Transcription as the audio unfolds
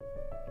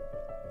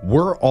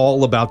we're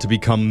all about to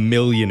become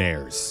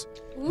millionaires.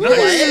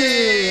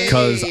 Nice.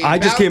 Because I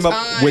just came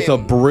up with a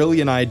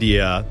brilliant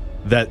idea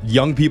that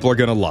young people are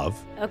going to love.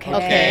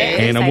 Okay.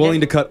 And I'm willing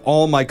to cut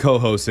all my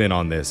co-hosts in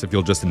on this if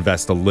you'll just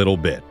invest a little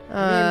bit.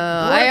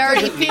 I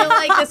already feel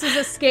like this is a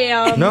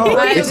scam. No,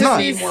 it's not.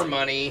 Need more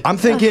money. I'm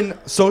thinking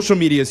social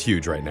media is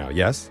huge right now,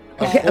 yes?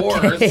 Of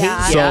course.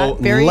 So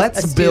very let's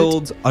astute.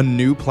 build a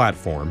new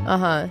platform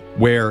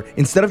where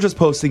instead of just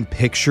posting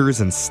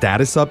pictures and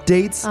status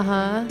updates,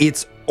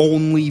 it's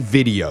only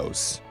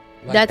videos.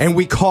 And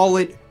we call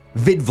it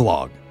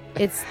VidVlog.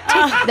 That's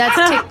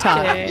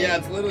TikTok. Yeah,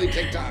 it's literally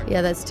TikTok.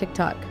 Yeah, that's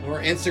TikTok. Or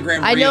Instagram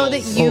Reels. I know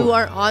that you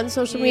are on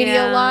social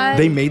media a lot.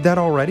 They made that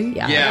already?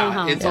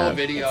 Yeah, it's all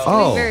video.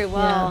 Oh. Very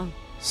well.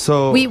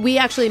 So We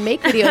actually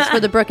make videos for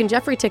the Brooke and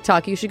Jeffrey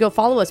TikTok. You should go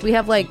follow us. We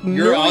have like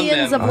You're on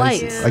millions them. of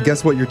likes. I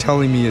guess what you're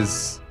telling me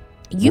is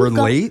You we're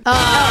go- late?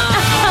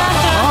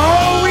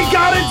 Oh, we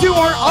gotta do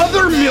our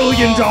other $1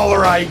 million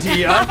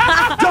idea.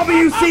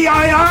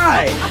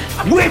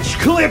 WCII. Which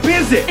clip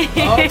is it?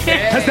 Okay.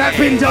 Has that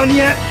been done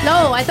yet?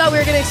 No, I thought we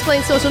were going to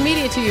explain social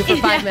media to you for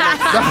 5 minutes.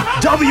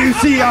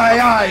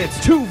 WCII.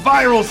 It's 2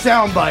 viral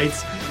sound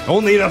bites.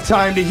 Only enough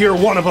time to hear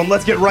one of them.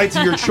 Let's get right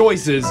to your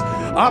choices.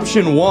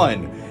 Option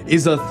 1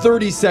 is a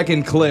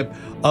 30-second clip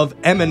of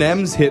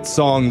Eminem's hit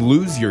song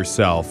Lose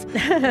Yourself,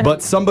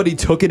 but somebody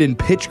took it and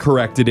pitch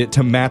corrected it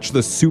to match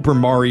the Super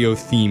Mario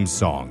theme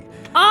song.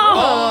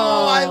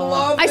 Oh, I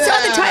love I that.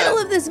 saw the title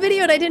of this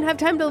video and I didn't have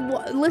time to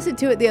listen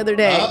to it the other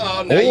day.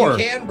 Uh-oh, now Or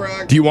you can,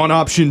 Brooke. do you want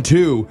option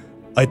 2,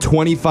 a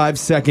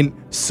 25-second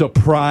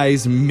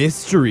surprise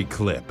mystery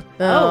clip?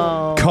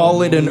 Oh.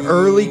 Call it an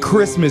early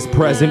Christmas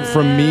present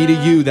from me to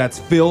you that's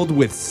filled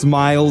with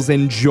smiles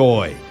and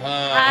joy.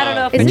 I don't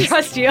know if Is I this-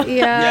 trust you.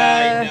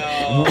 Yeah.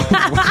 Yeah,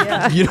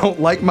 I know. You don't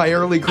like my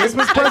early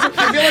Christmas present?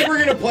 I feel like we're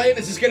going to play it.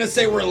 It's just going to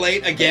say we're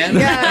late again.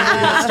 Yeah.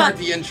 We're going to start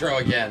the intro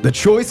again. The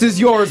choice is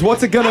yours.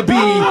 What's it gonna be?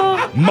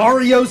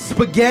 Mario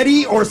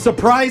spaghetti or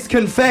surprise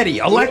confetti?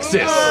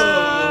 Alexis.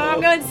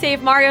 I'm going to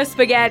save Mario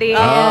Spaghetti.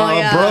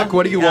 yeah. Brooke,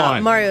 what do you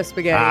want? Mario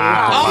spaghetti.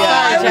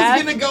 I Jeff.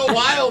 was going to go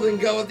wild and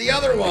go with the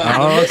other one. The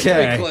Okay.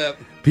 mystery clip.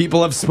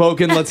 People have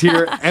spoken. Let's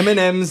hear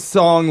Eminem's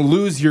song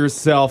 "Lose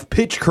Yourself"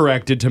 pitch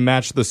corrected to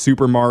match the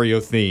Super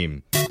Mario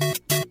theme. Snap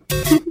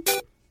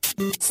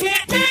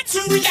back to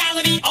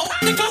reality. Oh,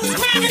 there goes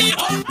gravity.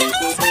 Oh, there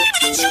goes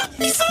gravity. Chuck,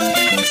 he's so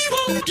mad, but he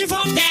won't give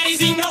up. Daddy's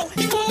he know.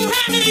 He won't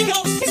have it, he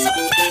knows. He's so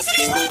fast and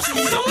he's rich.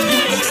 He's so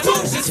mad, he's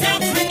close. It's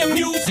helps in the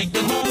music.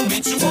 The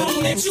moment you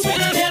own it, you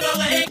better never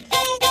let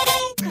go.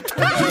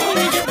 You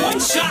only get one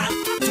shot.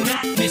 Do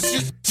not miss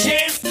your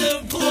chance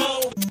to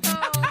blow.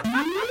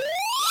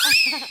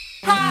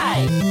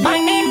 Hi, my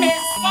name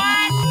is.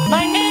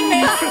 My name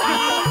is.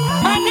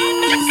 My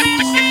name is.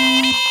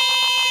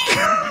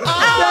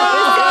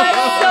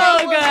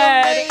 So good.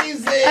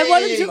 Amazing. I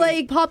want him to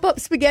like pop up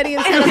spaghetti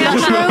instead of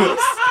mushrooms.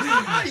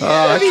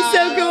 That'd be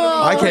so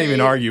cool. I can't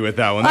even argue with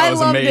that one. That I was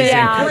loved it. amazing.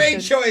 Yeah.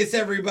 Great choice,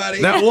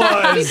 everybody. That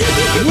was.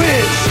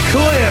 Which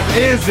clip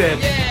is it?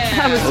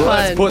 That was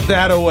Let's fun. put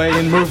that away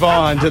and move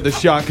on to the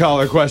shot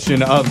collar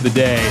question of the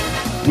day.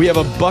 We have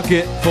a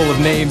bucket full of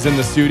names in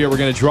the studio. We're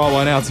going to draw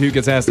one out so who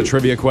gets asked a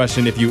trivia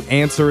question. If you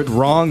answer it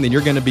wrong, then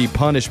you're going to be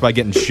punished by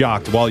getting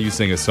shocked while you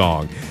sing a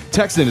song.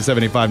 Text into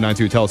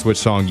 78592. Tell us which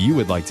song you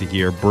would like to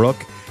hear.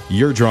 Brooke,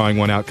 you're drawing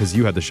one out because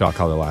you had the shot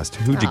collar last.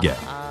 Who'd you get?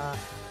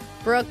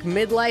 Brooke,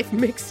 midlife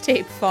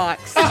mixtape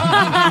Fox.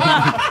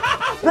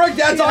 Brooke,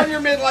 that's on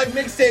your midlife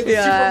mixtape. Super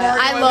Mario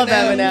I love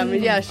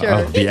Eminem. Yeah, sure.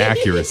 Oh, the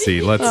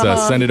accuracy. Let's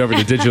send it over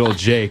to Digital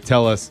Jake.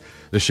 Tell us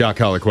the shot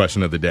collar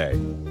question of the day.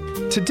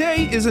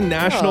 Today is a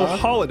national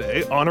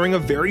holiday honoring a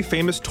very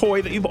famous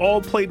toy that you've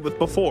all played with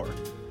before.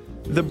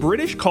 The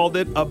British called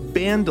it a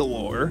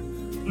bandolore.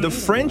 The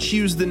French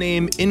used the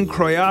name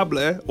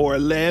incroyable or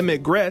le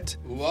maigret.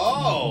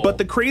 Whoa. But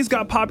the craze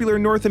got popular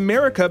in North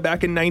America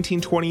back in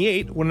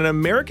 1928 when an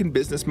American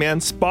businessman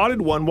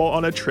spotted one while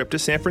on a trip to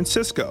San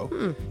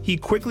Francisco. He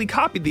quickly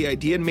copied the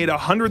idea and made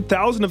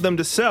 100,000 of them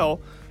to sell,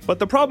 but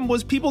the problem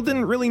was people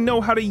didn't really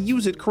know how to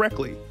use it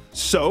correctly.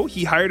 So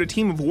he hired a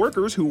team of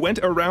workers who went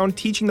around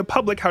teaching the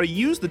public how to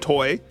use the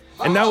toy,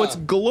 and now it's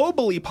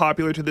globally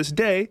popular to this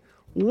day.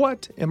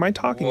 What am I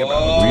talking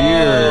about?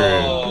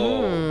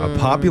 Weird. A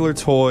popular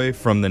toy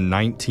from the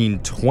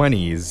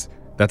 1920s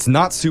that's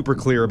not super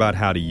clear about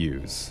how to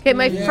use. Okay,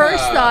 my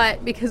first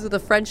thought, because of the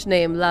French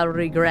name, La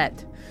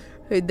Regrette,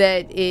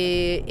 that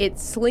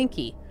it's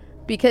Slinky.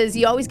 Because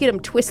you always get them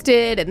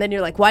twisted, and then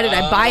you're like, why did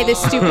I buy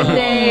this stupid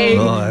thing?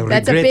 I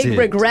That's a regret big it.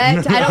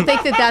 regret. I don't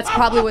think that that's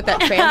probably what that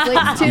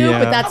translates to,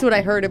 Yeah. but that's what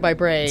I heard in my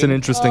brain. It's an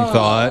interesting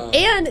thought.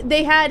 And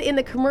they had in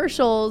the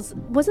commercials,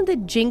 wasn't the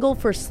jingle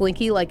for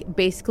Slinky like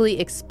basically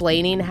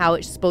explaining how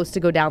it's supposed to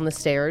go down the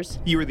stairs?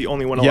 You were the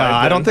only one alive. Yeah,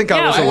 I then. don't think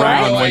I was Yeah, what?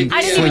 around when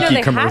I didn't even know they Slinky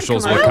had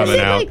commercials were commercials. Was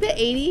coming it out. like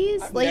the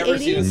 80s? Late never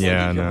seen a 80s?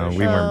 Yeah, no, we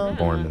weren't Oh.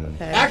 born then.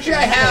 Okay. Actually,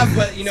 I have,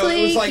 but you know,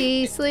 it was like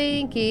Slinky,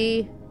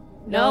 Slinky.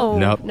 No.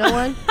 Nope. No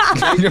one?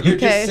 You're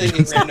Okay.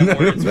 just singing random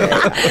words.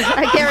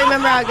 I can't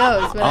remember how it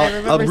goes, but I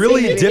remember A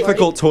really seeing it before.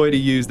 difficult toy to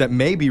use that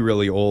may be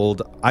really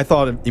old. I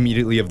thought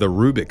immediately of the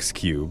Rubik's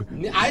Cube,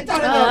 I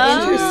thought Oh,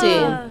 about it too.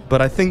 interesting.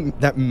 but I think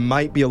that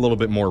might be a little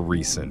bit more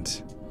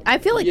recent. I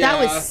feel like that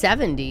was Yeah.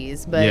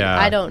 70s, but Yeah.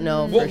 I don't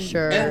know Well, for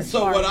sure. And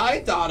so what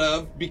I thought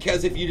of,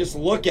 because if you just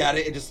look at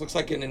it, it just looks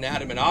like an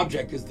inanimate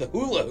object, is the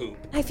hula hoop.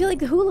 I feel like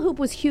the hula hoop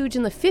was huge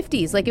in the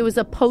 50s. Like it was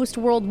a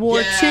post-World War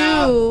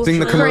Yeah. II Sing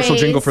the commercial craze.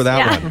 jingle for that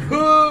Yeah.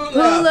 one.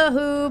 Hula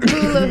hoop,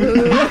 hula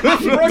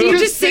hoop. Do you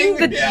just sing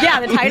the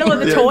the title of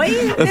the toy?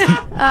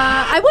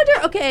 I wonder,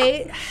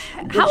 okay,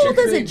 how should old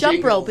is a create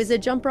jump rope? jingles. Is a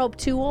jump rope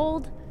too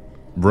old?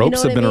 Ropes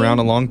what have been I mean? around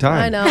a long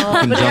time. I know, You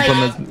can but jump like,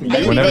 on this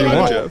maybe whenever they you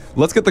want. don't.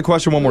 Let's get the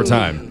question one more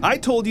time. I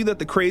told you that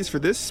the craze for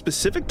this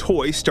specific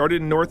toy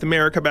started in North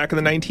America back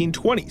in the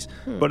 1920s,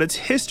 but its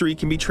history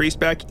can be traced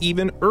back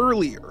even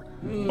earlier.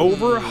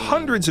 Over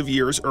hundreds of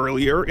years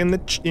earlier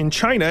in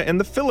China and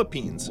the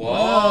Philippines.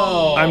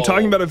 Whoa. I'm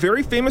talking about a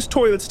very famous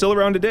toy that's still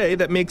around today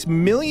that makes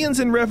millions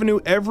in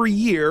revenue every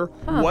year.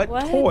 What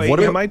toy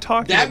What am about- I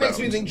talking That about? makes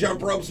me think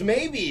jump ropes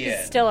may be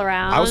it. Still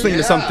around. I was thinking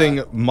of Yeah.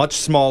 something much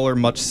smaller,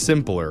 much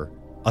simpler.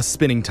 A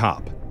spinning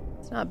top.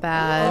 It's not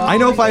bad. I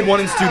know if I had one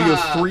in studio,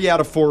 3 out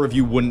of 4 of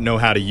you wouldn't know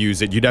how to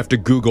use it. You'd have to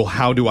Google,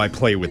 how do I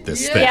play with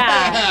this thing?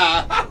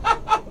 Yeah.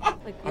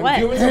 I'm What?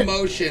 doing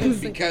emotions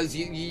because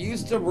you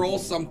used to roll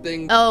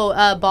something.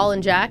 Oh, Ball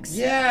and Jacks?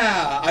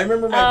 Yeah, I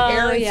remember my Oh,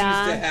 parents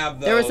yeah. used to have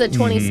those. There was a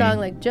 20 Mm-hmm. song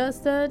like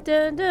just a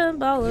dun dun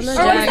ball and a Or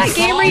jack. what's that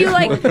game where you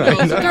like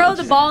Those are- throw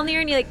the ball in the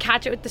air and you like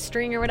catch it with the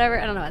string or whatever?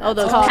 I don't know. What Oh,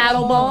 that's those called.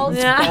 paddle balls?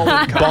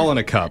 Yeah. Ball in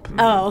a cup.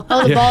 Oh.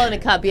 Oh, the ball in a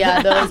cup,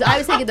 yeah. Those. I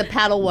was thinking the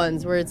paddle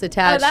ones where it's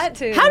attached. Oh, that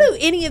too. How do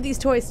any of these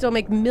toys still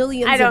make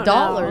millions I don't of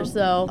dollars,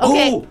 though? Oh,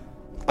 Okay.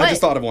 I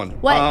just What? thought of one.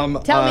 What?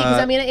 Tell me, 'cause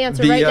I'm gonna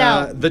answer right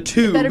now. The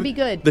tube. It better be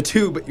good. The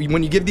tube.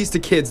 When you give these to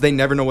kids, they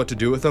never know what to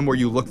do with them. Where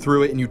you look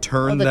through it and you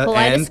turn the the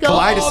end. kaleidoscope? Oh,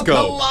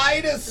 Kaleidoscope.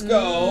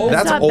 kaleidoscope.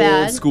 That's not old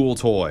bad. school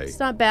toy. It's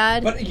not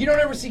bad. But you don't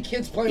ever see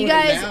kids playing You with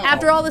guys, it now.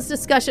 after all this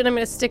discussion, I'm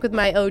going to stick with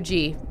my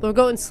OG. We're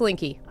going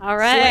Slinky. All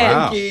right.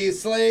 Wow. Slinky,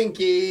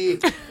 Slinky.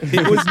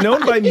 It was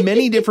known by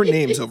many different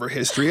names over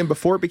history, and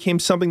before it became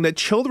something that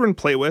children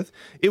play with,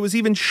 it was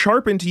even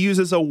sharpened to use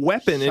as a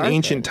weapon in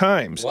ancient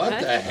times. What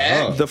the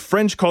heck? The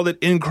French called it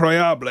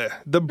incroyable.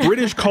 The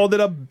British called it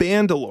a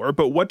bandolore,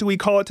 but what do we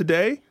call it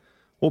today?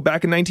 Well,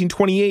 back in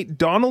 1928,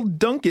 Donald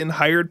Duncan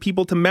hired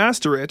people to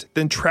master it,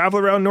 then travel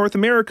around North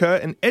America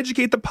and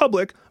educate the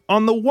public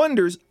on the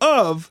wonders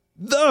of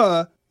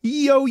the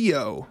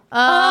yo-yo.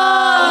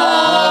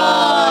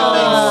 That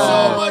makes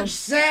so much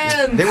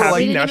sense. They were Happy like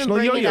didn't even National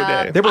bring it Yo-Yo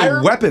up. Day. they were I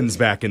rem- weapons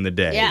back in the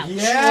day. Yeah.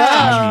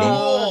 Yeah,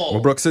 cool.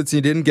 Well, Brooke, since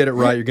you didn't get it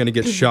right, you're going to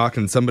get shocked,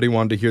 and somebody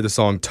wanted to hear the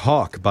song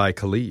 "Talk" by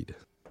Khalid.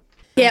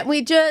 Can't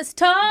we just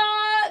talk?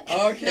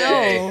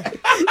 Okay.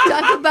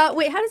 Talk about,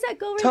 wait, how does that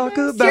go right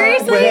there?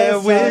 Seriously? where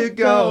we're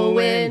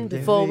Going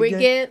before we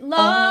get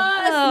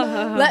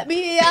lost. Let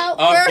me out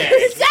Okay.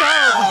 first. All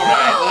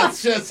right,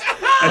 let's just.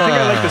 I think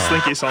I like the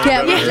Slinky song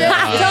Can't we better.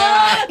 just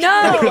talk?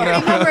 No.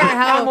 Remember No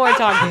how? more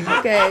talking.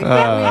 Okay,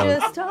 can't we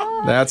just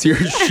talk? That's your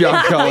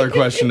shock collar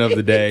question of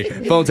the day.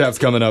 Phone tap's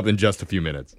coming up in just a few minutes.